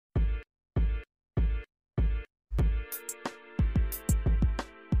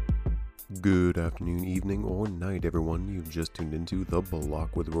Good afternoon, evening, or night, everyone. You've just tuned into The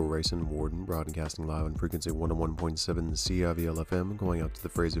Block with Bryson, Worden, broadcasting live on frequency 101.7 CIVL FM, going out to the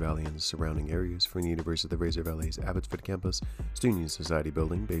Fraser Valley and surrounding areas from the University of the Fraser Valley's Abbotsford campus, Student Society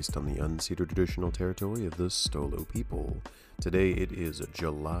building based on the unceded traditional territory of the Stolo people. Today it is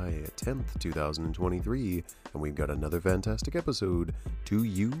July 10th, 2023, and we've got another fantastic episode to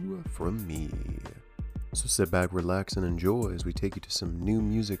you from me. So sit back, relax, and enjoy as we take you to some new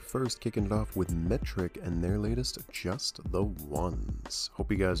music first, kicking it off with Metric and their latest, Just the Ones.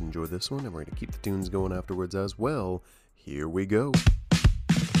 Hope you guys enjoy this one, and we're going to keep the tunes going afterwards as well. Here we go.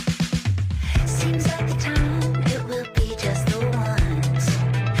 Seems like the time it will be just the ones.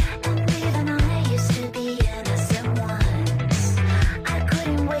 And even I used to be innocent once. I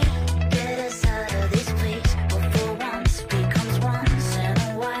couldn't wait, get us out of this place. But for once becomes once in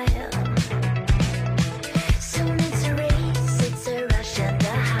a while. Soon it's a race, it's a rush and a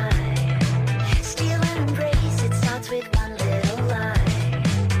high. Steal and embrace, it starts with one little lie.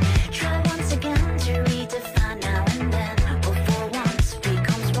 Try once again to redefine now and then. But for once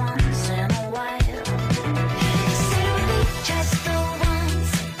becomes once in a while. Said it would be just the ones.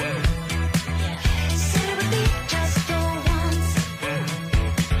 Said it would be just the ones.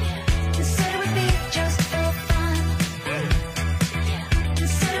 Said it would be just for fun.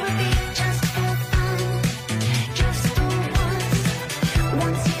 Said it would be just for fun. Just the ones.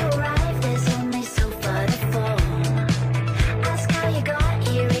 Once you arrive, there's only so far to fall. Ask how you got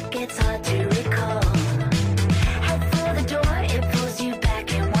here, it gets hard to recall. Head for the door, it pulls you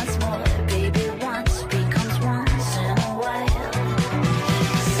back in once more. Baby, once becomes once in a while.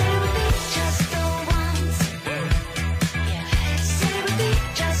 Said it would be just the ones. Said it would be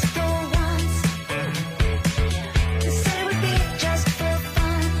just the ones. Said it would be just for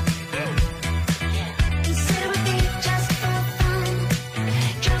fun. Said it would be just for fun.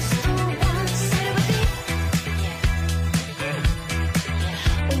 Just the ones. Said it would be ones.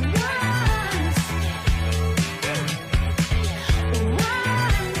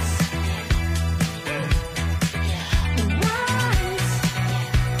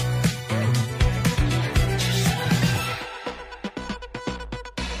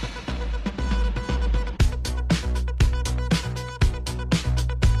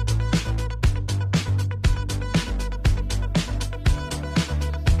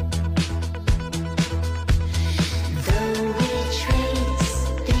 Though we trace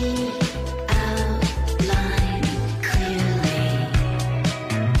the outline clearly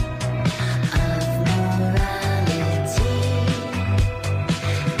of morality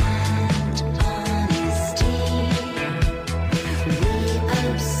and honesty, we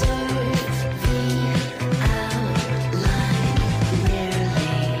observe the outline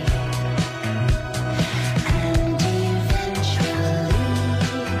rarely, and eventually,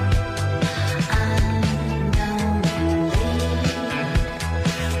 unknowingly,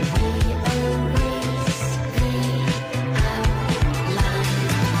 we erase the outline.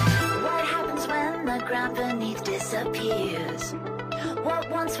 What happens when the ground beneath disappears? What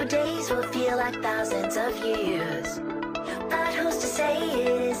once were days will feel like thousands of years. But who's to say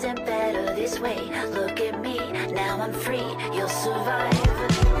it isn't better this way? Look at me, now I'm free, you'll survive. Said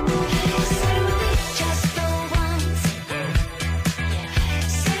it would be just the ones.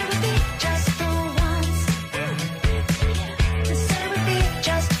 Said it would be just the ones. Said it would be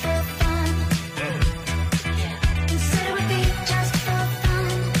just for fun. Said it would be just for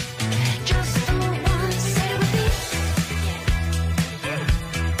fun. Just the ones. Said it would be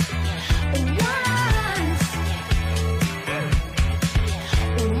ones.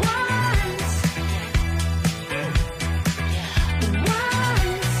 Ones. Ones.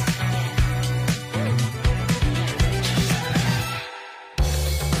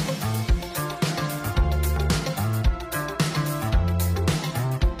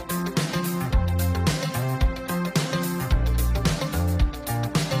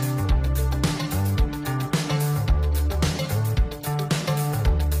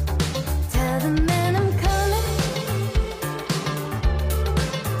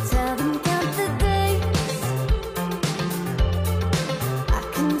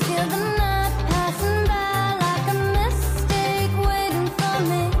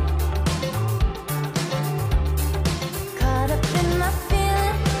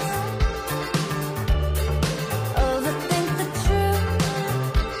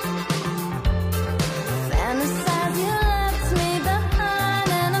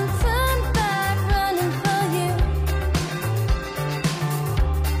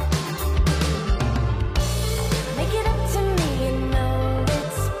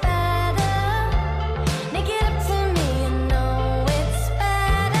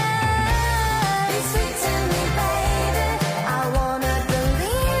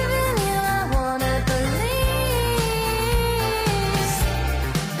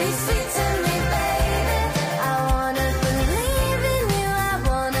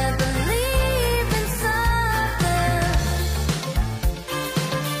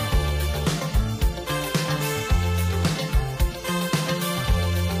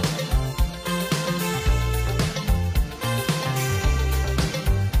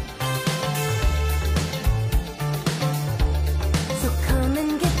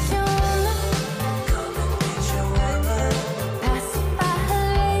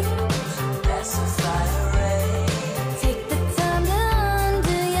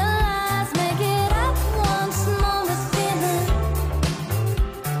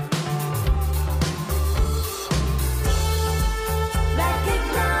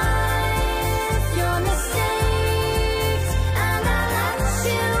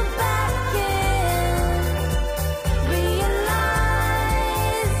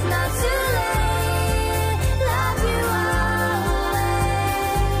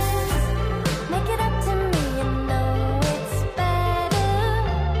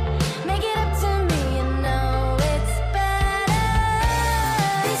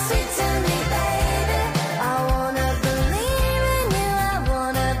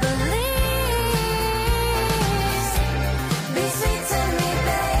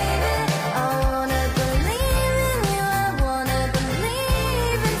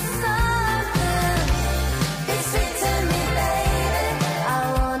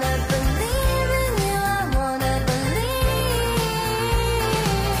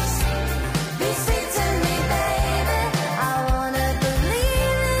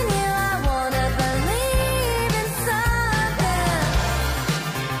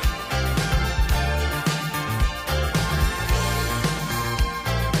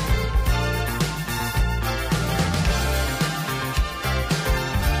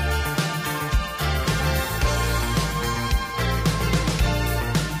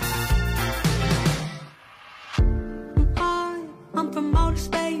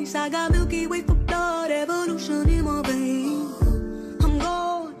 got Milky Way for blood, evolution in my veins. I'm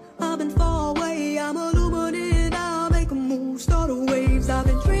gone, I've been far away. I'm illuminated, I'll make a move, start a waves. I've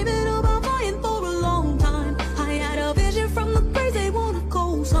been dreaming about flying for a long time. I had a vision from the birds, they want a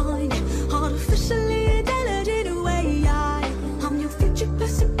cosign. Artificially intelligent way, I'm your future,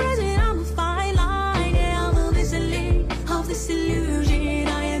 past and present. I'm a fine line, yeah, I'm a visceral of this illusion.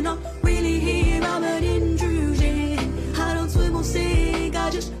 I am not really here, I'm an intrusion. I don't swim or sink, I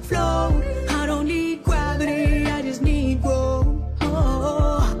just float. I don't need gravity, I just need growth.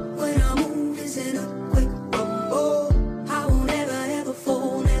 When I move, it's in a quick rumble. I won't ever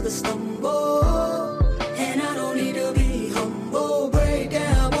fall, never stumble. And I don't need to be humble. Break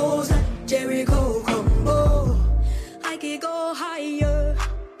down walls like Jericho crumble. I could go higher,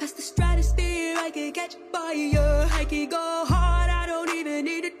 past the stratosphere, I could catch fire. I could go hard, I don't even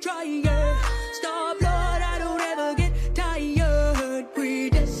need to try it. Star blood, I don't ever get tired.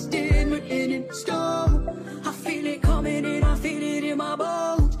 Predestined, written in stone. I feel it coming in, I feel it in my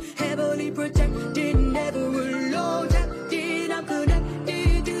bones. Heavily protected, never alone. Tapped in, I'm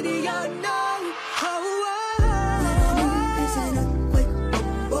connected to the unknown. It's in a quick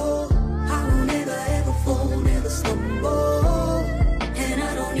rumble. I won't ever fall, never stumble. And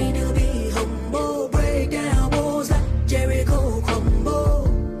I don't need to be humble. Break down walls like Jericho crumble.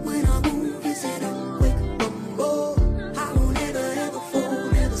 When I move, it's in a quick rumble. I won't ever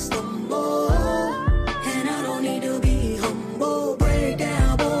fall, never stumble. And I don't need to be humble. Break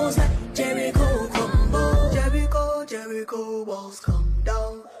down walls like Jericho crumble. Jericho, Jericho walls come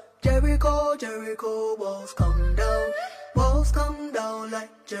down. Jericho, Jericho walls come down. Walls come down like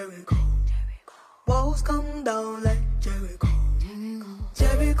Jericho. Walls come down like Jericho.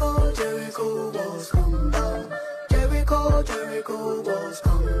 Jericho, Jericho walls come down. Jericho, Jericho walls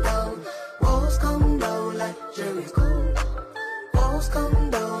come down. Walls come down like Jericho. Walls come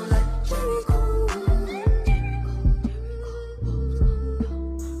down like Jericho.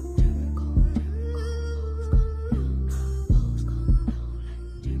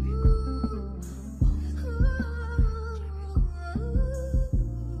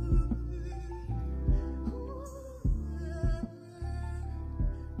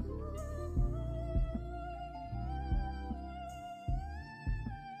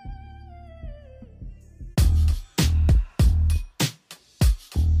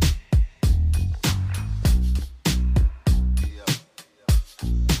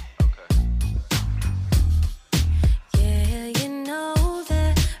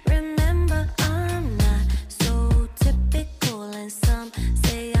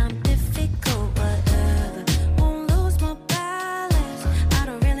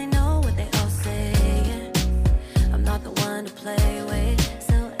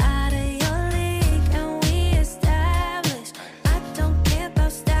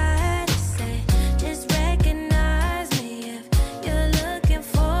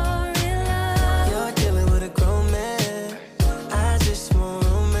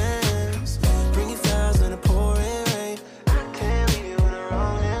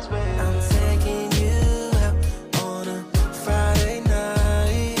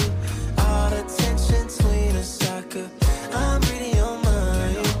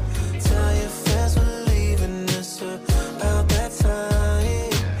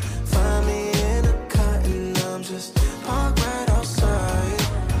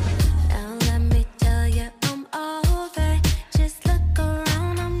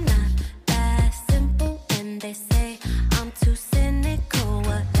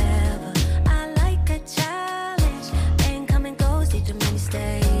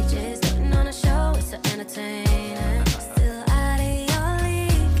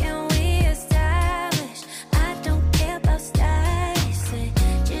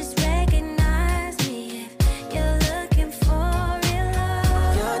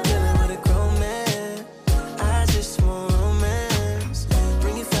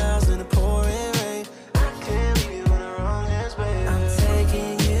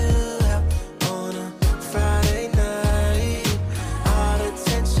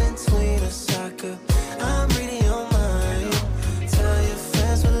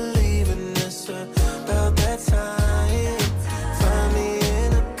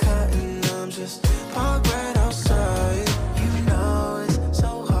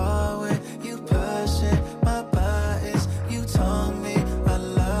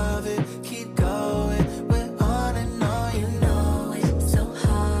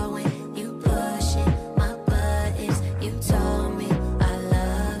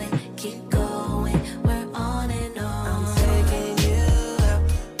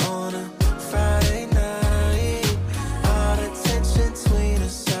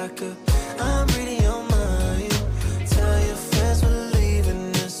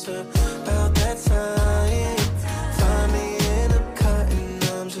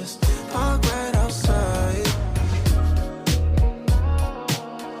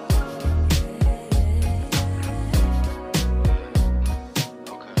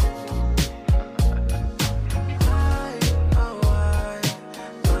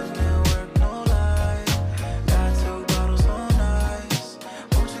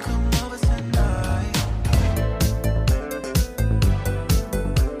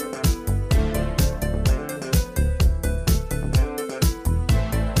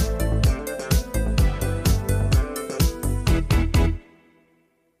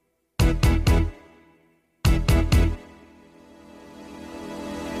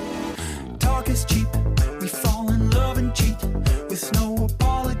 is cheap. We fall in love and cheat with no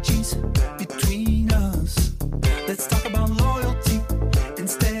apologies between us. Let's talk about loyalty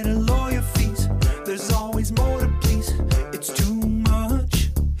instead of lawyer fees. There's always more to please. It's too much,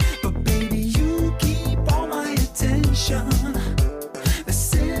 but baby, you keep all my attention.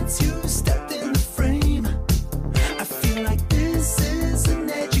 Since you stepped in the frame, I feel like this is an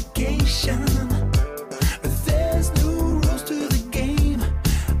education. There's new rules to the game.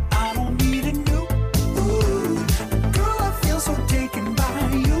 I don't need a new girl, I feel so taken by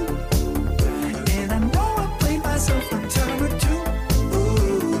you. And I know I played myself one time or two.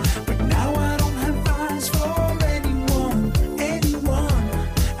 But now I don't have eyes for anyone.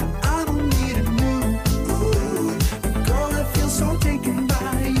 I don't need a new girl, I feel so taken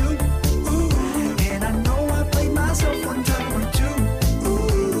by you. And I know I played myself one time or two.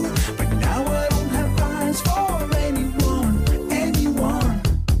 But now I don't have eyes for anyone.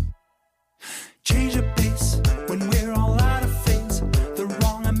 Change the pace when we're all out of phase. The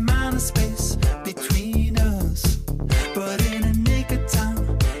wrong amount of space between us. But in a nick of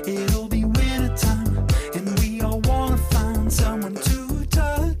time, it'll be winter time. And we all wanna find someone to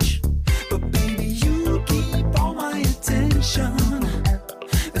touch. But baby, you keep all my attention.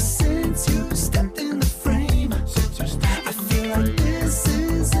 Since you stepped in the frame, I feel like this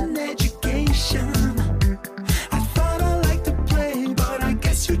is an education. I thought I liked to play, but I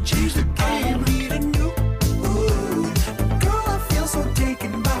guess you changed the game. I don't need a new girl, I feel so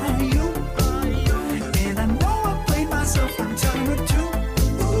taken by you. And I know I played myself one time or two.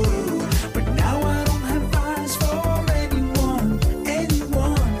 But now I don't have eyes for anyone.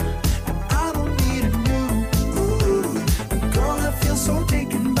 I don't need a new girl, I feel so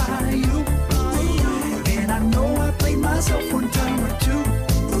taken by you. And I know I played myself one time or two.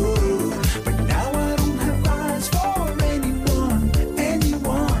 But now I don't have eyes for anyone.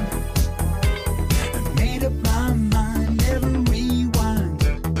 I made up my mind, never rewind.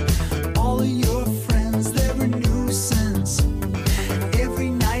 All of your friends, they're a nuisance. Every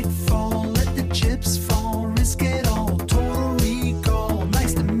nightfall, let the chips fall, risk it all, total recall.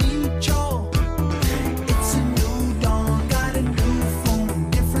 Nice to meet y'all. It's a new dawn, got a new phone,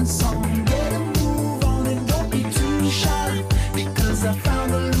 different song. Get a move on and don't be too shy, because I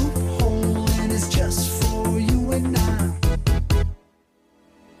found a loophole and it's just for you and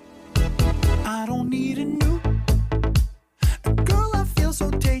I don't need a new girl, I feel so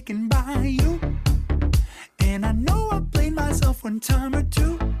taken by you. And I know I played myself one time or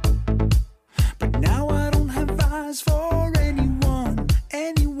two. But now I don't have eyes for anyone.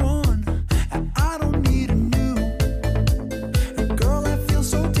 I don't need a new girl, I feel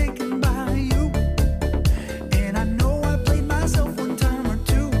so taken by you. And I know I played myself one time or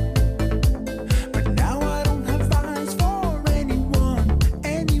two. But now I don't have eyes for anyone.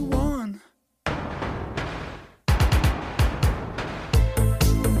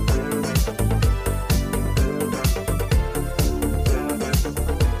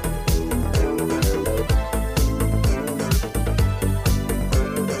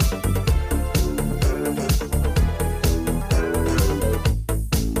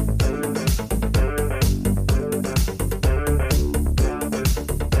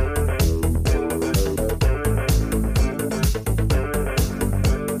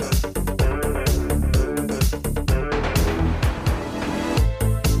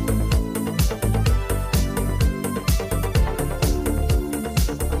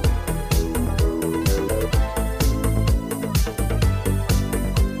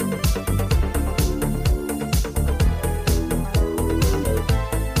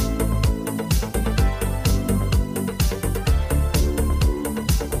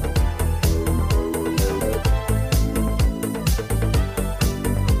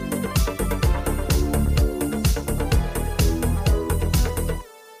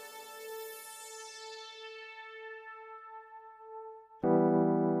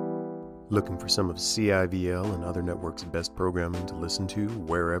 Looking for some of CIVL and other networks' best programming to listen to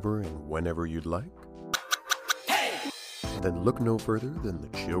wherever and whenever you'd like? Then look no further than the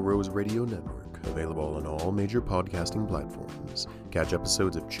Chill Rose Radio Network, available on all major podcasting platforms. Catch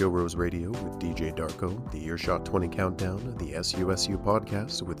episodes of Chill Rose Radio with DJ Darko, the Earshot 20 Countdown, the SUSU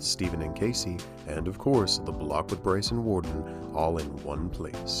podcast with Stephen and Casey, and of course, The Block with Bryson Worden, all in one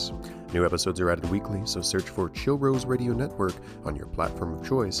place. New episodes are added weekly, so search for Chill Rose Radio Network on your platform of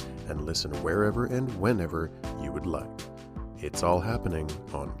choice and listen wherever and whenever you would like. It's all happening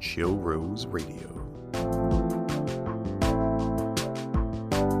on Chill Rose Radio.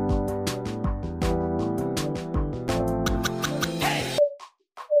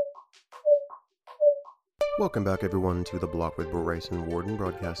 Welcome back, everyone, to The Block with Bryson, Worden,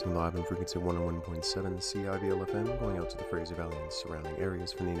 broadcasting live on frequency 101.7 CIVL FM, going out to the Fraser Valley and surrounding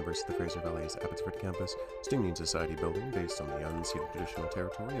areas from the University of the Fraser Valley's Abbotsford campus, Student Society building based on the unceded traditional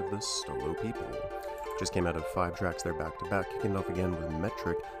territory of the Stolo people. Just came out of 5 tracks there back-to-back, kicking it off again with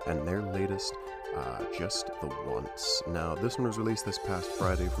Metric and their latest, Just the Once. Now, this one was released this past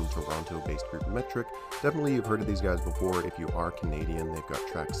Friday from Toronto-based group Metric. Definitely you've heard of these guys before. If you are Canadian, they've got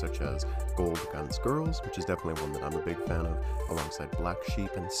tracks such as Gold Guns Girls, which is definitely one that I'm a big fan of, alongside Black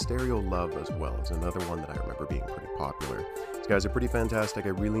Sheep, and Stereo Love as well is another one that I remember being pretty popular. These guys are pretty fantastic. I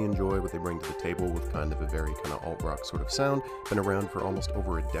really enjoy what they bring to the table with kind of a very kind of alt-rock sort of sound. Been around for almost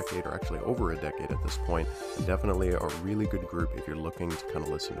over a decade, or actually over a decade at this point, and definitely a really good group if you're looking to kind of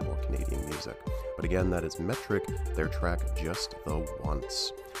listen to more Canadian music. But again, that is Metric, their track Just the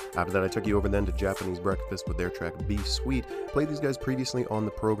Once. After that, I took you over then to Japanese Breakfast with their track Be Sweet. Played these guys previously on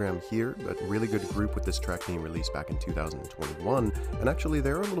the program here, but really good group with this track being released back in 2021. And actually,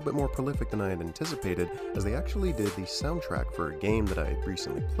 they're a little bit more prolific than I had anticipated, as they actually did the soundtrack for a game that I had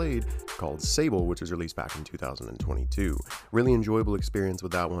recently played called Sable, which was released back in 2022. Really enjoyable experience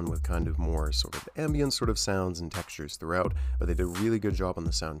with that one, with kind of more sort of ambient sort of sounds and textures throughout, but they did a really good job on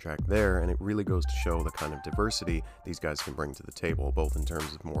the soundtrack there, and it really goes to show the kind of diversity these guys can bring to the table, both in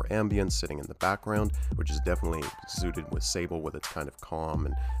terms of more ambience sitting in the background, which is definitely suited with Sable with its kind of calm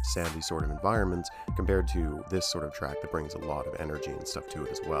and sandy sort of environments, compared to this sort of track that brings a lot of energy and stuff to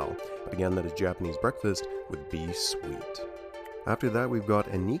it as well. But again, that is Japanese Breakfast with Be Sweet. After that, we've got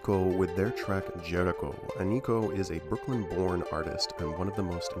Aniko with their track Jericho. Aniko is a Brooklyn-born artist and one of the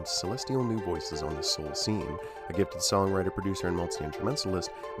most celestial new voices on the soul scene. A gifted songwriter, producer, and multi-instrumentalist,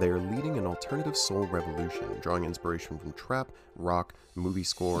 they are leading an alternative soul revolution. Drawing inspiration from trap, rock, movie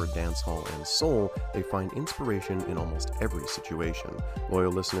score, dancehall, and soul, they find inspiration in almost every situation.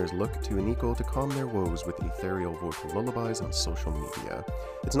 Loyal listeners look to Aniko to calm their woes with ethereal vocal lullabies on social media.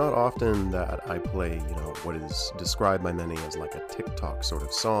 It's not often that I play, what is described by many as like a TikTok sort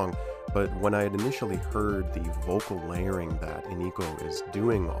of song, but when I had initially heard the vocal layering that Aniko is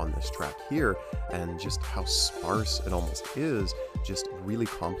doing on this track here, and just how sparse it almost is, just really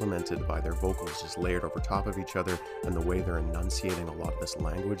complemented by their vocals just layered over top of each other, and the way they're enunciating a lot of this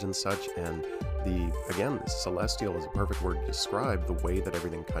language and such, and again, celestial is a perfect word to describe the way that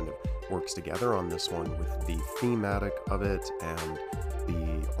everything kind of works together on this one, with the thematic of it and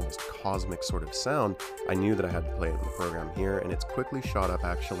the almost cosmic sort of sound. I knew that I had to play it in the program here, and it's quickly shot up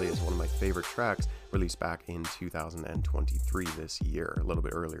actually as one of my favorite tracks, released back in 2023 this year, a little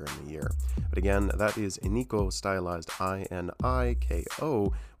bit earlier in the year. But again, that is Aniko, stylized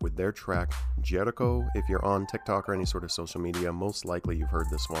I-N-I-K-O, with their track Jericho. If you're on TikTok or any sort of social media, most likely you've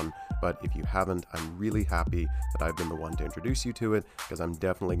heard this one, but if you haven't, I'm really happy that I've been the one to introduce you to it, because I'm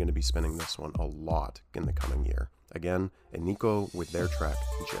definitely going to be spinning this one a lot in the coming year. Again, Aniko with their track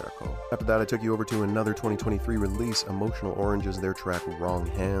Jericho. After that, I took you over to another 2023 release, Emotional Oranges, their track Wrong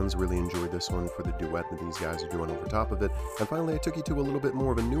Hands. Really enjoyed this one for the duet that these guys are doing over top of it. And finally, I took you to a little bit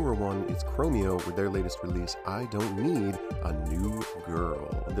more of a newer one. It's Chromeo with their latest release, I Don't Need a New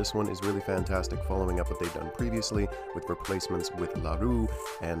Girl. This one is really fantastic, following up what they've done previously with replacements with La Rue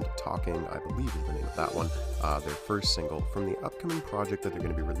and Talking, I believe is the name of that one, their first single from the upcoming project that they're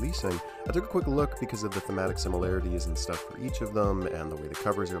going to be releasing. I took a quick look because of the thematic similarities and stuff for each of them and the way the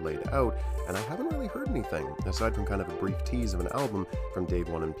covers are laid out, and I haven't really heard anything aside from kind of a brief tease of an album from Dave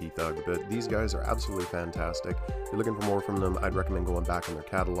One and P Thug, but these guys are absolutely fantastic. If you're looking for more from them, I'd recommend going back in their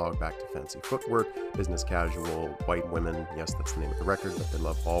catalog, back to Fancy Footwork, Business Casual, White Women, yes, that's the name of the record, but they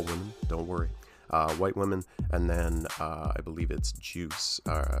love all women, don't worry. White Women, and then I believe it's Juice,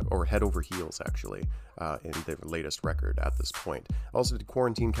 or Head Over Heels actually, in their latest record at this point. Also did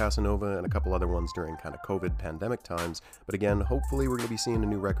Quarantine Casanova and a couple other ones during kind of COVID pandemic times, but again, hopefully we're going to be seeing a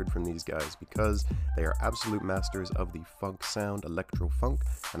new record from these guys, because they are absolute masters of the funk sound, electro funk,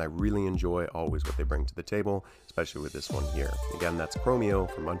 and I really enjoy always what they bring to the table, especially with this one here. Again, that's Chromeo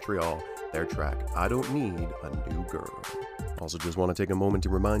from Montreal, their track I Don't Need a New Girl. Also just want to take a moment to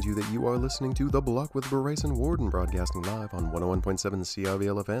remind you that you are listening to The Block with Bryson, Worden, broadcasting live on 101.7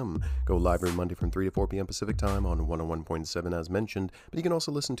 CIVL FM. Go live every Monday from 3 to 4 p.m. Pacific time on 101.7 as mentioned, but you can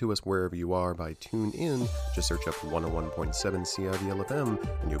also listen to us wherever you are by tune in. Just search up 101.7 CIVL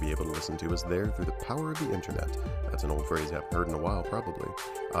FM and you'll be able to listen to us there through the power of the internet. That's an old phrase you haven't heard in a while, probably.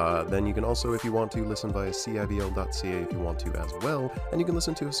 Then you can also, if you want to, listen via CIVL.ca if you want to as well, and you can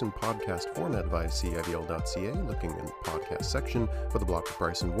listen to us in podcast format via CIVL.ca, looking in the podcast section for The Block with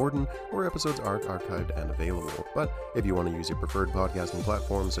Bryson, Worden, where episodes are archived and available. But if you want to use your preferred podcasting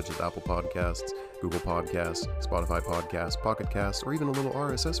platforms such as Apple Podcasts, Google Podcasts, Spotify Podcasts, Pocket Casts, or even a little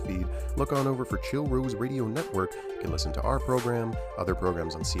RSS feed, look on over for Chill Rose Radio Network. You can listen to our program, other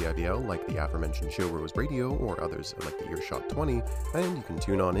programs on CIVL like the aforementioned Chill Rose Radio, or others like the Earshot 20, and you can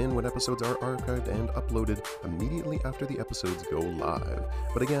tune on in when episodes are archived and uploaded immediately after the episodes go live.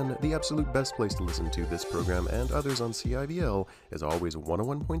 But again, the absolute best place to listen to this program and others on CIVL is always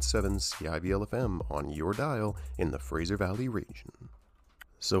 101.7 CIVL FM on your dial in the Fraser Valley region.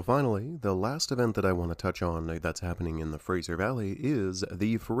 So finally, the last event that I want to touch on that's happening in the Fraser Valley is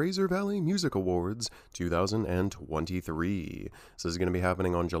the Fraser Valley Music Awards 2023. So this is going to be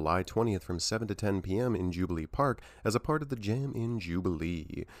happening on July 20th from 7 to 10 p.m. in Jubilee Park as a part of the Jam in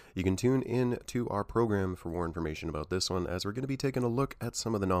Jubilee. You can tune in to our program for more information about this one, as we're going to be taking a look at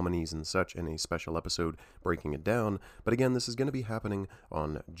some of the nominees and such in a special episode breaking it down. But again, this is going to be happening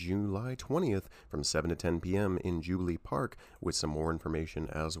on July 20th from 7 to 10 p.m. in Jubilee Park with some more information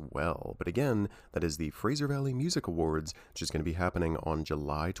as well. But again, that is the Fraser Valley Music Awards, which is going to be happening on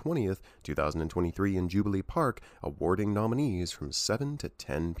July 20th, 2023 in Jubilee Park, awarding nominees from 7 to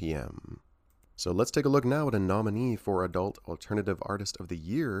 10 p.m. So let's take a look now at a nominee for Adult Alternative Artist of the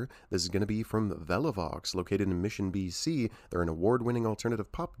Year. This is going to be from Velavox, located in Mission, BC. They're an award-winning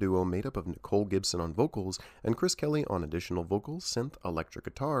alternative pop duo made up of Nicole Gibson on vocals and Chris Kelly on additional vocals, synth, electric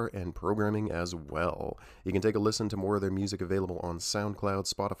guitar, and programming as well. You can take a listen to more of their music available on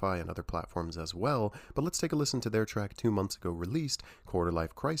SoundCloud, Spotify, and other platforms as well, but let's take a listen to their track 2 months ago released, Quarter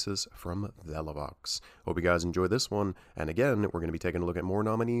Life Crisis, from Velavox. Hope you guys enjoy this one, and again, we're going to be taking a look at more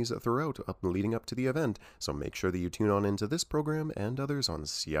nominees throughout leading up to the event, so make sure that you tune on into this program and others on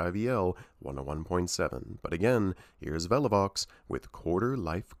CIVL 101.7. But again, here's Velavox with Quarter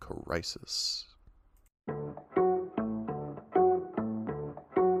Life Crisis.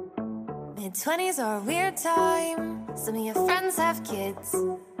 Mid-20s are a weird time. Some of your friends have kids,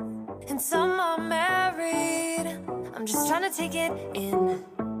 and some are married. I'm just trying to take it in.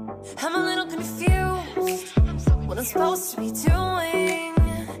 I'm a little confused what I'm supposed to be doing.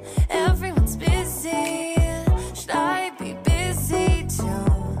 Everyone's busy. Should I be busy too?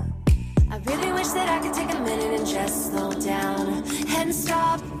 I really wish that I could take a minute and just slow down and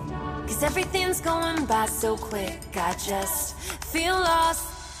stop, 'cause everything's going by so quick. I just feel lost.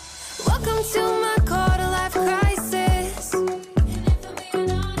 Welcome to my quarter life crisis.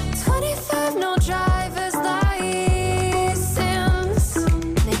 25, no driver's license.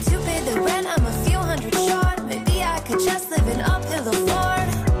 Need to pay the rent, I'm a few hundred short. Maybe I could just live in uphill afford.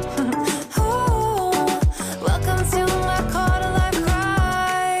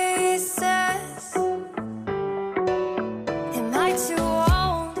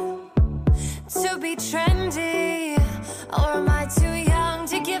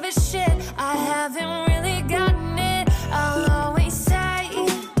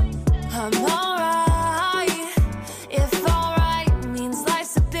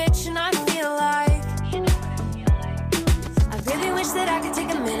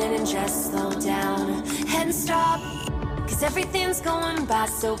 Everything's going by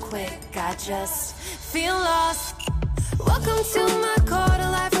so quick, I just feel lost. Welcome to my quarter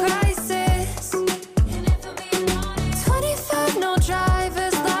life crisis. 25, no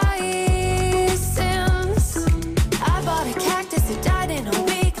driver's license. I bought a cactus, it died in a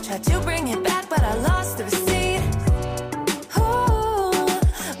week. Tried to bring it back, but I lost the receipt. Ooh,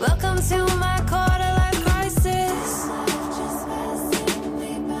 welcome to my quarter life crisis.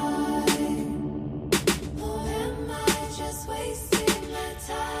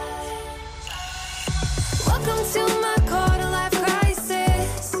 Welcome to my quarter life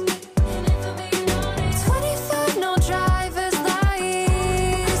crisis. 25, no driver's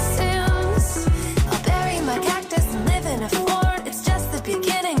license. I'll bury my cactus and live in a fort. It's just the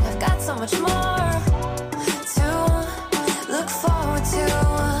beginning, I've got so much more to look forward to.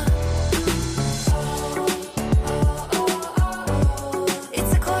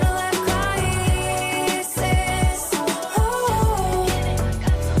 It's a quarter life crisis. Ooh.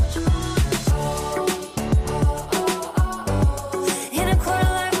 In a quarter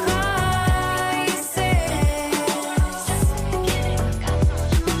life crisis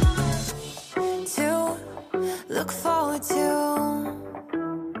to look forward to.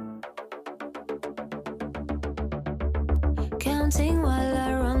 Counting while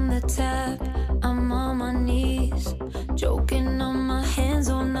I run the tap. I'm on my knees, joking on my hands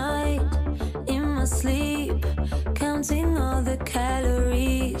all night. In my sleep, counting all the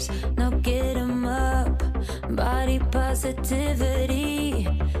calories. Now get 'em up, body positivity.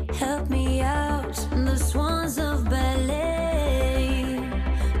 Help me out, the swans of ballet.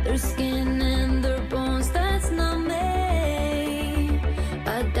 They're skinning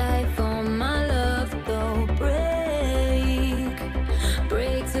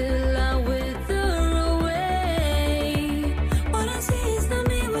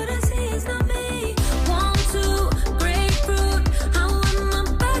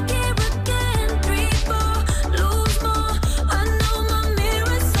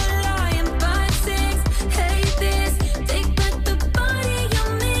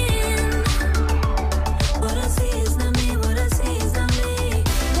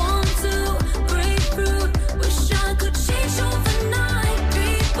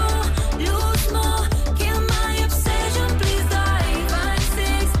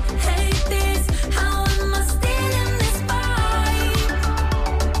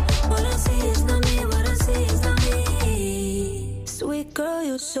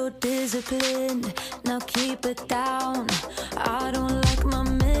so disciplined. Now keep it down. I don't like my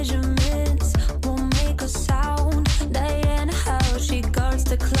measurements. Won't make a sound. Diana, how she guards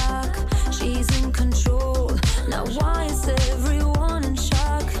the clock. She's in control. Now why is everyone in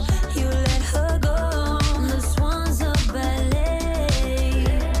shock? You let her go. This one's a ballet.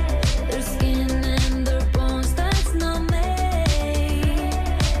 Their skin and their bones, that's not me.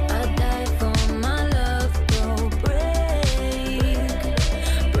 I die for my love, don't break.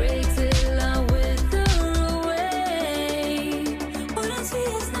 Break till I wither away. What I see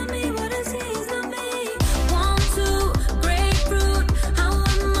is not me, what I see is not me. 1, 2, grapefruit. How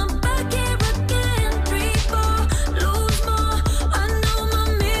am I back here again? 3, 4, lose more. I know my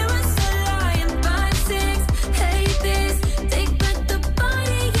mirror's a lying. 5, 6, hate this. Take back the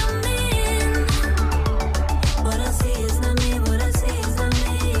body I'm in. What I see is not me, what I see is not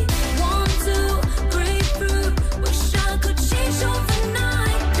me. 1, 2, grapefruit. Wish I could change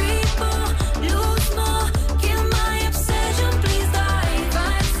overnight. 3, 4, lose more. Kill my obsession, please die.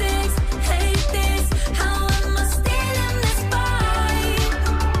 5, 6, hate this. How am I still in this fight?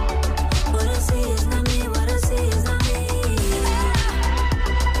 What I see is not me, what I see is not me.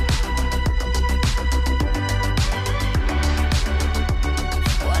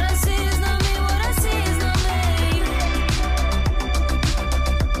 What I see is not me, what I see is not me.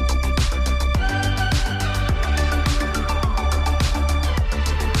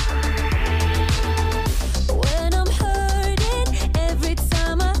 When I'm hurting, every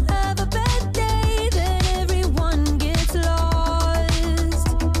time I have a bad day, then everyone gets lost.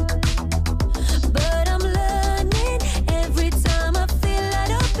 But I'm learning every time I feel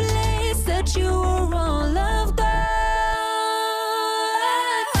out of place that you are all I've got.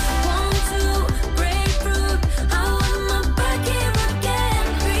 1, 2, grapefruit. How am I back here again?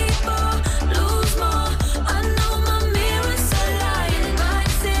 3, 4, lose more. I know my mirror's a lying.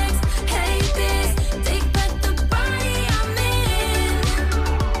 5, 6, hate this. Take back the body I'm in.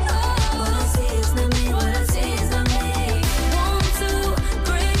 What I see is not me, what I see is not me. 1, 2,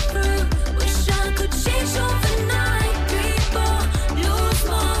 grapefruit. Wish I could change overnight. 3, 4, lose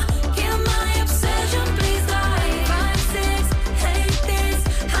more. Kill my obsession, please die. 5, 6, hate this.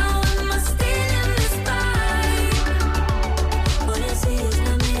 How am I still in this fight? What I see is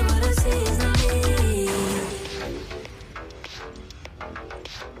not me, what I see is not me.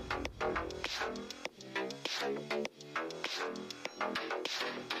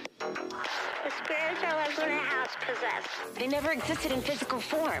 The spirits are like when a house possessed. They never existed in physical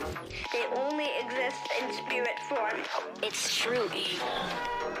form. They only exist in spirit form. It's true.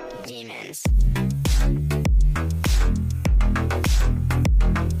 Demons.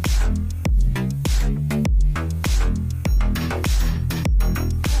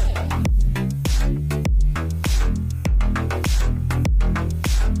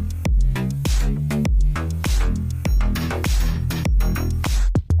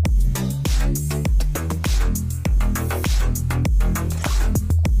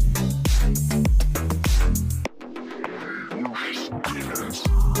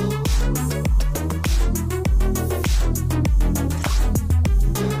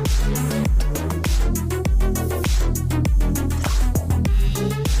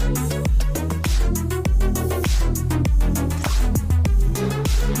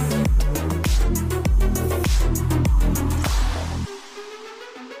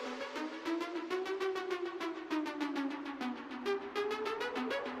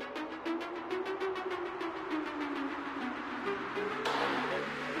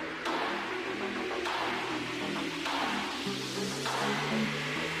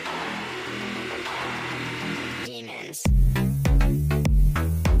 Demons.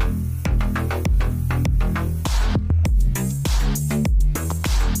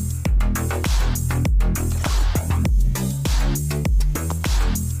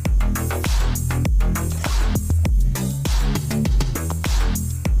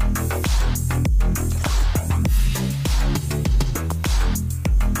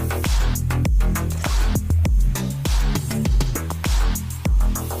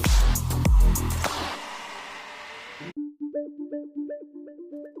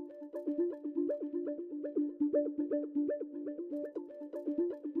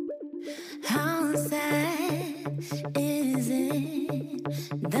 How sad is it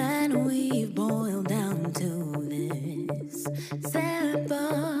that we've boiled down to this? Separate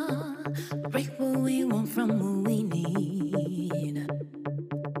what we want from what we need.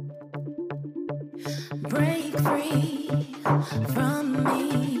 Break free from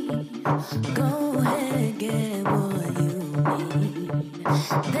me. Go ahead, get what you need.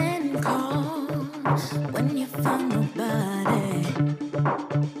 Then call when you find nobody.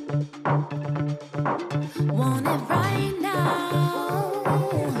 Want it right now.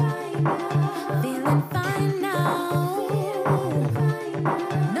 Feeling fine now.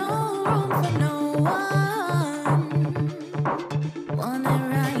 No room for no one. Want it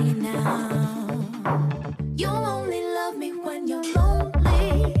right now. You only love me when you're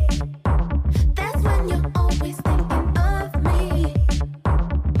lonely. That's when you're always thinking of me.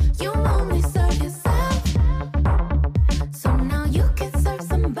 You only serve yourself. So now you can serve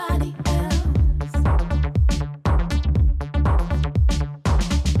somebody else.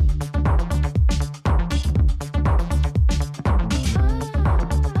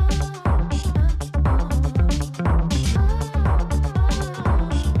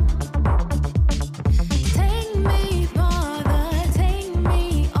 Take me farther, take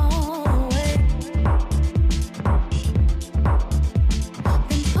me away.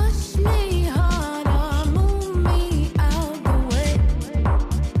 Then push me harder, move me out the way.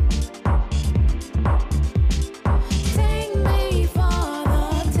 Take me farther,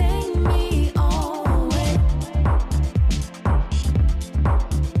 take me away.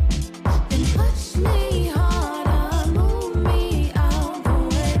 Then push me harder, move me out the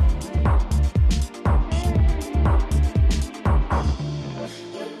way.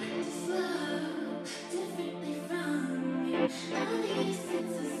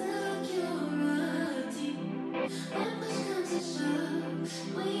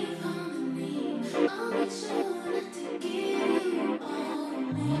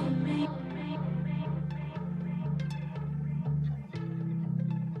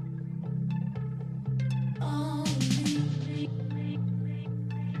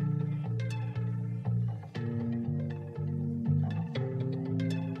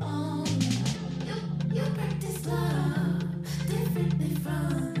 You practice love differently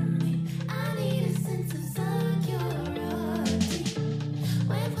from me. I need a sense of security.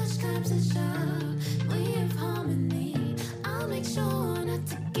 When push comes to shove, we have harmony. I'll make sure not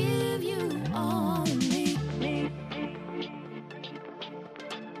to give you all of me.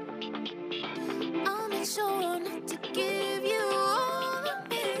 I'll make sure not to give you all of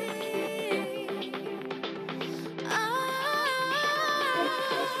me.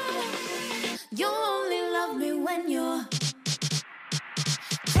 You only love me when you're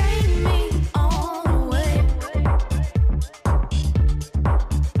take me all the way.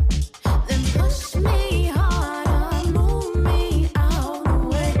 Then push me harder, move me out the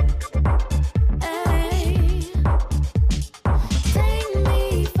way. Hey. Take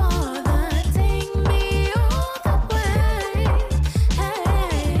me farther, take me all the way.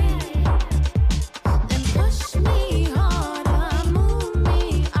 Hey. Then push me harder, move me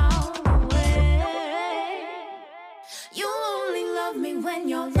out the way. You only love me when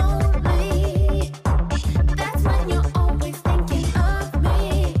you're lonely. That's when you're always thinking of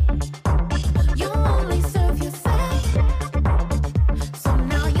me. You only serve yourself. So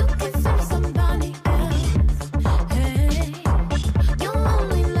now you can serve somebody else. Hey. You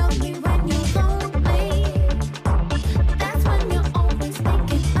only love me when you're lonely. That's when you're always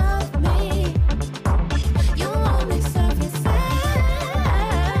thinking of me. You only serve yourself.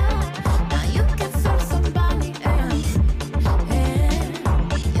 Now you can serve somebody else. Hey.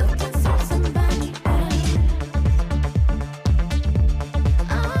 You can serve somebody else.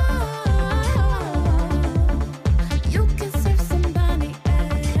 You can serve somebody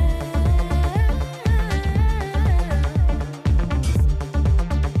else.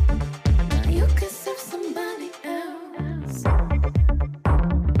 You can serve somebody else.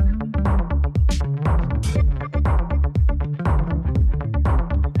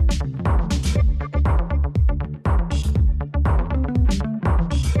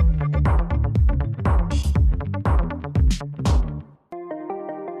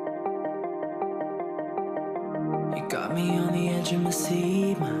 You got me on the edge of my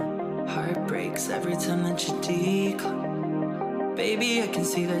seat. My heart breaks every time that you decline. Baby, I can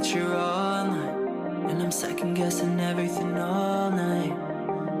see that you're online, and I'm second guessing everything all night.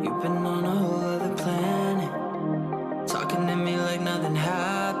 You've been on a whole other planet, talking to me like nothing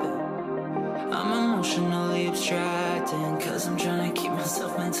happened. I'm emotionally abstracting, cause I'm trying to keep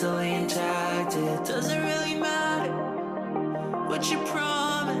myself mentally intact. It doesn't really matter what you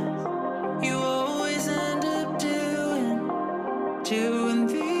promise. You always end up doing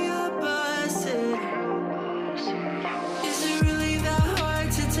the opposite. Is it really that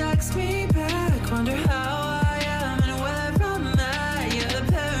hard to text me back? Wonder how I am and where I'm at. Yeah,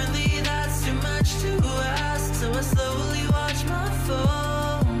 apparently that's too much to ask. So I slowly watch my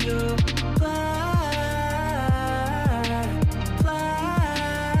phone go black, black.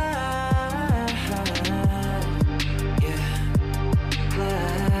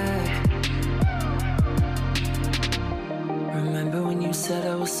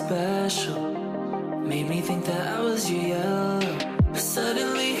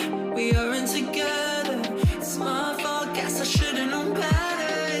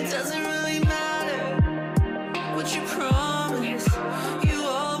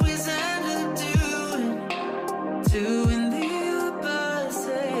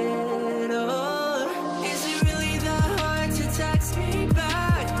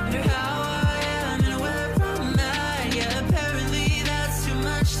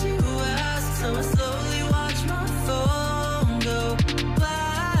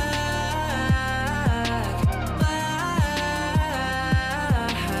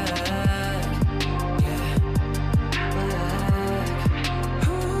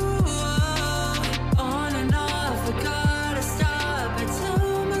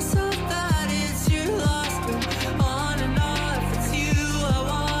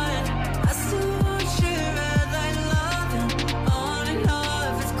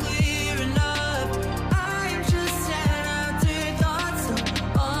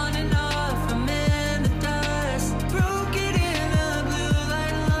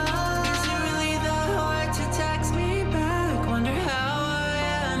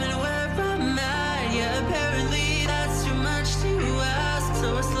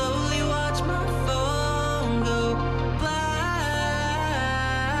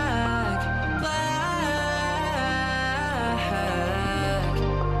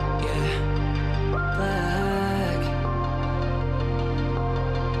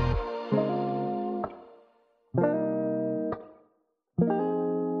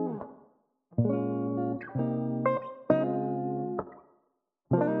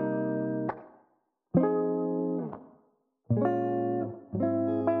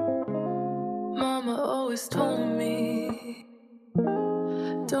 always told me,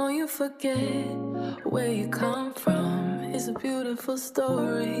 don't you forget where you come from. It's a beautiful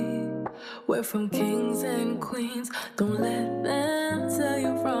story. We're from kings and queens. Don't let them tell you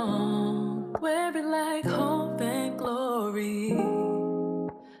wrong. Wear it like hope and glory.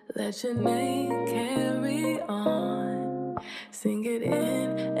 Let your name carry on. Sing it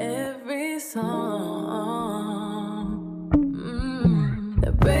in every song.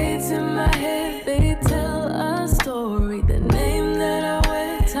 The braids in my head, they tell a story. The name that I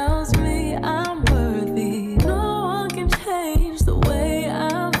wear tells me I'm worthy. No one can change the way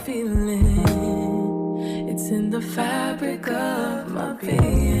I'm feeling. It's in the fabric of my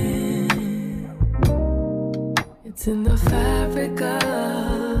being. It's in the fabric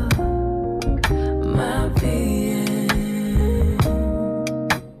of my being.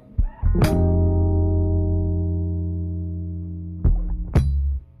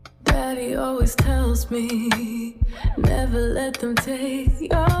 Daddy always tells me, never let them take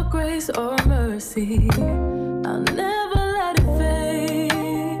your grace or mercy. I'll never let it fade.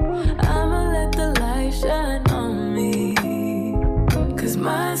 I'ma let the light shine on me. 'Cause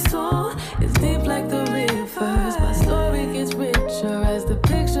my soul is deep like the rivers. My story gets richer as the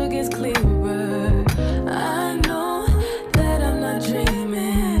picture gets clearer. I know that I'm not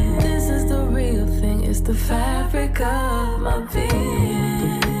dreaming. This is the real thing. It's the fabric of my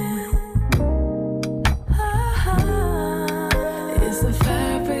being. It's the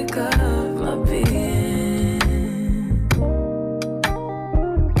fabric of my being.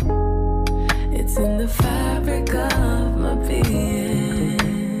 It's in the fabric of my being.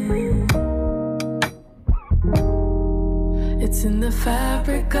 It's in the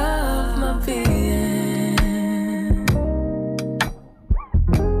fabric of my being.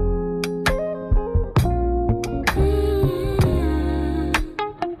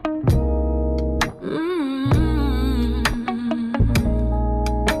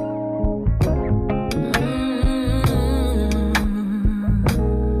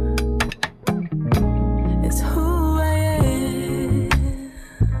 It's who I am.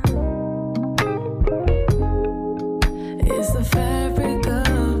 It's the fabric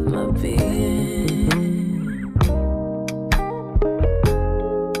of my being.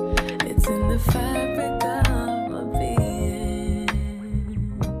 It's in the fabric of my being.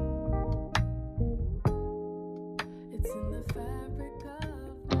 It's in the fabric of my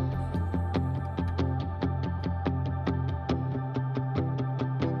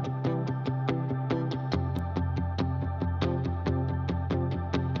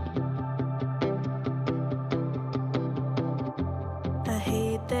I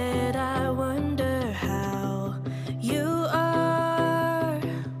hate that I wonder how you are.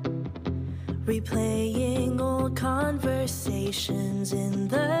 Replaying old conversations in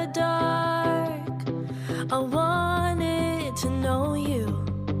the dark. I wanted to know you,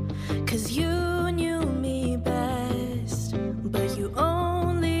 'cause you knew me best. But you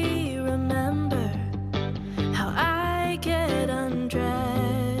only remember how I get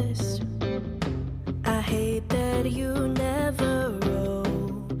undressed. I hate that you never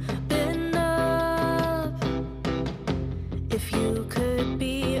open up. If you could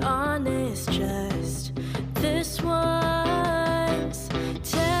be honest just this once,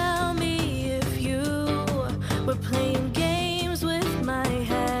 tell me if you were playing games with my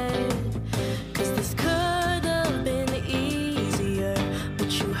head. 'Cause this could have been easier, but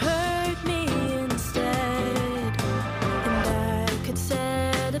you hurt me instead. And I could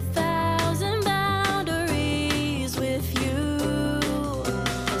set 1,000 boundaries with you.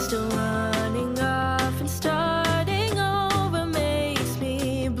 Still running off and starting over makes me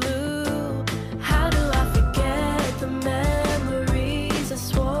blue. How do I forget the memories I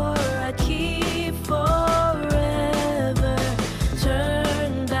swore I'd keep forever?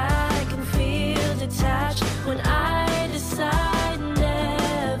 Turn back and feel detached when I decide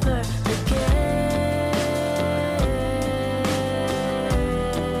never again.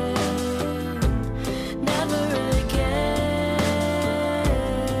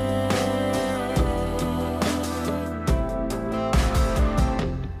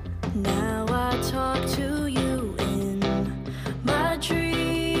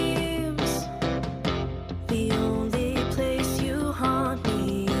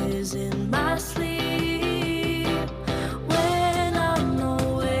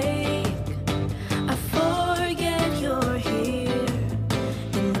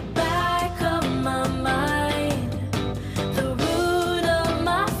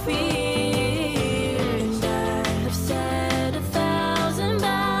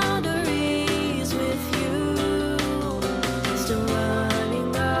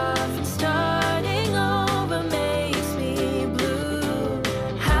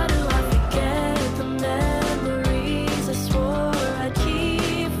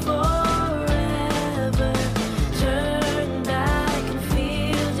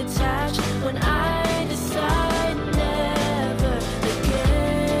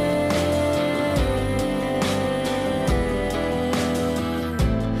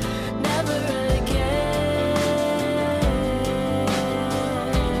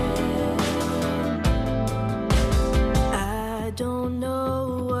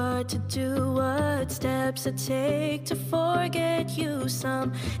 steps it take to forget you.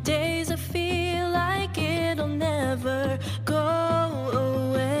 Some days I feel like it'll never go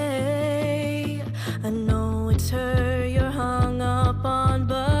away. I know it's her you're hung up on,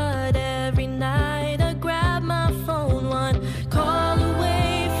 but every night I grab my phone, one call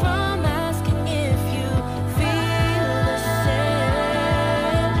away from asking if you feel the same.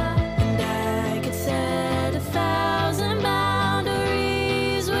 And I could set 1,000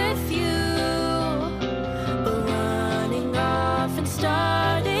 boundaries with you, but running off and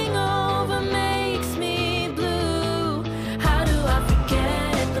starting over makes me blue. How do I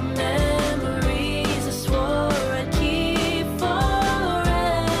forget the memories I swore I'd keep forever?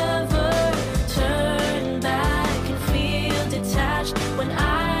 Turn back and feel detached when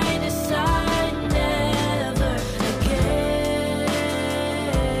I decide never again.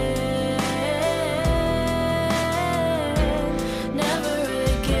 Never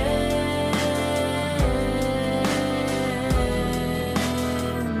again.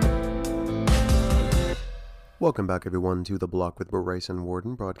 Welcome back, everyone, to The Block with Bryson,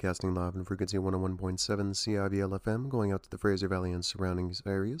 Worden, broadcasting live on frequency 101.7 CIVL FM, going out to the Fraser Valley and surrounding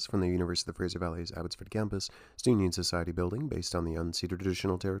areas from the University of the Fraser Valley's Abbotsford campus, Student Union Society building, based on the unceded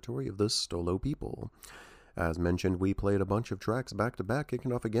traditional territory of the Stolo people. As mentioned, we played a bunch of tracks back-to-back,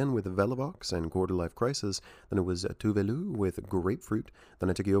 kicking off again with Velovox and Quarter Life Crisis. Then it was Tuvalu with Grapefruit. Then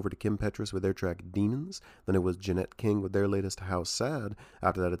I took you over to Kim Petras with their track Demons. Then it was Jeanette King with their latest How Sad.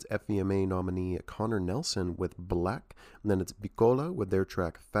 After that, it's FVMA nominee Connor Nelson with Black. And then it's Bicola with their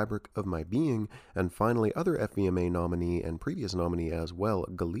track Fabric of My Being. And finally, other FVMA nominee and previous nominee as well,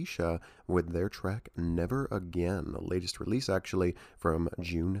 Galicia, with their track Never Again, the latest release actually from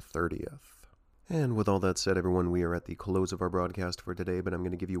June 30th. And with all that said, everyone, we are at the close of our broadcast for today, but I'm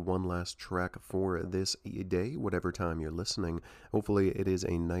going to give you one last track for this day, whatever time you're listening. Hopefully it is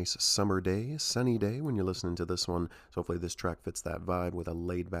a nice summer day, sunny day when you're listening to this one, so hopefully this track fits that vibe with a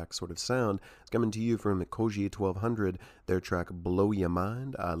laid-back sort of sound. It's coming to you from Koji 1200, their track Blow Ya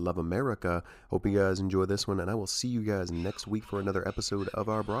Mind, I Love America. Hope you guys enjoy this one, and I will see you guys next week for another episode of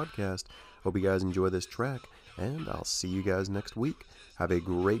our broadcast. Hope you guys enjoy this track, and I'll see you guys next week. Have a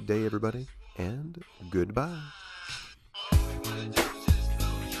great day, everybody. And goodbye.